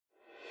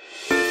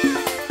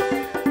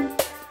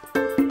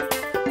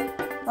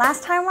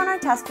Last time on our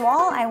test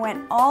wall, I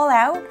went all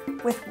out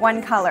with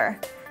one color.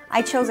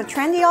 I chose a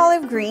trendy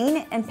olive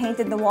green and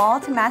painted the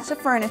wall to match the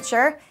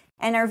furniture,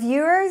 and our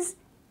viewers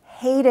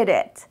hated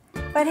it.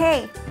 But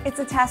hey, it's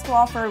a test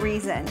wall for a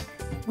reason.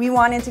 We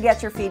wanted to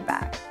get your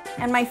feedback.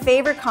 And my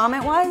favorite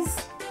comment was,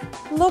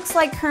 "Looks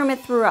like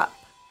Kermit threw up."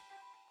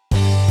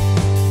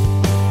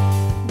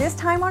 This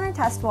time on our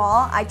test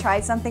wall, I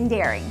tried something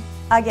daring.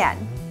 Again,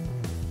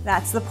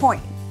 that's the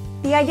point.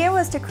 The idea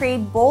was to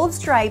create bold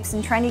stripes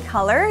in trendy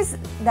colors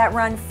that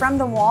run from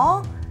the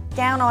wall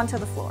down onto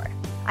the floor.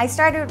 I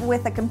started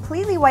with a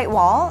completely white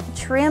wall,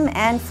 trim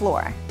and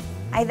floor.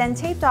 I then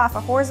taped off a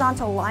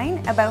horizontal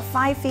line about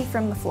 5 feet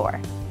from the floor.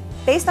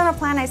 Based on a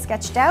plan I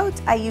sketched out,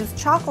 I used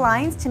chalk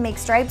lines to make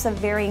stripes of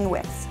varying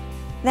widths.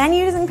 Then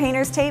using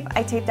painter's tape,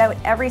 I taped out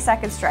every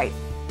second stripe.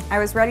 I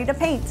was ready to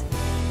paint.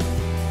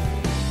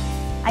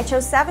 I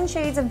chose 7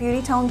 shades of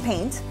Beauty Tone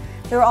paint.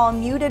 They're all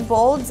muted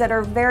bolds that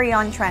are very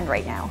on trend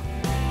right now.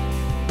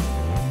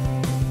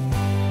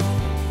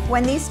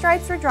 When these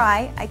stripes were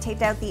dry, I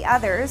taped out the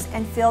others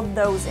and filled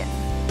those in.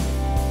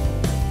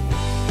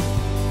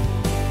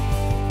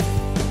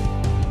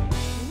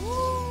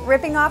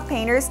 Ripping off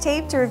painter's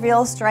tape to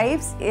reveal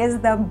stripes is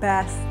the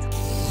best.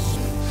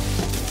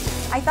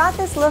 I thought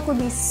this look would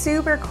be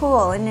super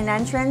cool in an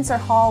entrance or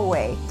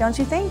hallway, don't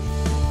you think?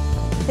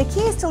 The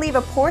key is to leave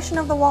a portion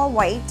of the wall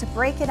white to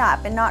break it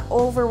up and not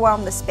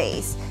overwhelm the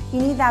space. You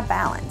need that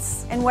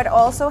balance. And what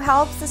also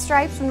helps the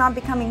stripes from not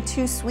becoming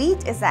too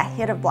sweet is that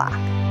hit of black.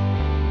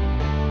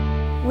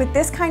 With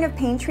this kind of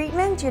paint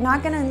treatment, you're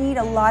not going to need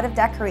a lot of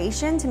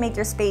decoration to make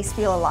your space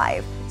feel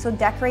alive, so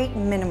decorate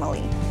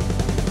minimally.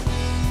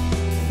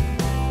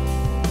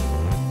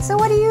 So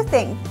what do you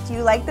think? Do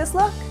you like this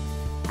look?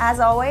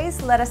 As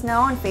always, let us know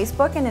on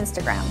Facebook and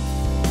Instagram.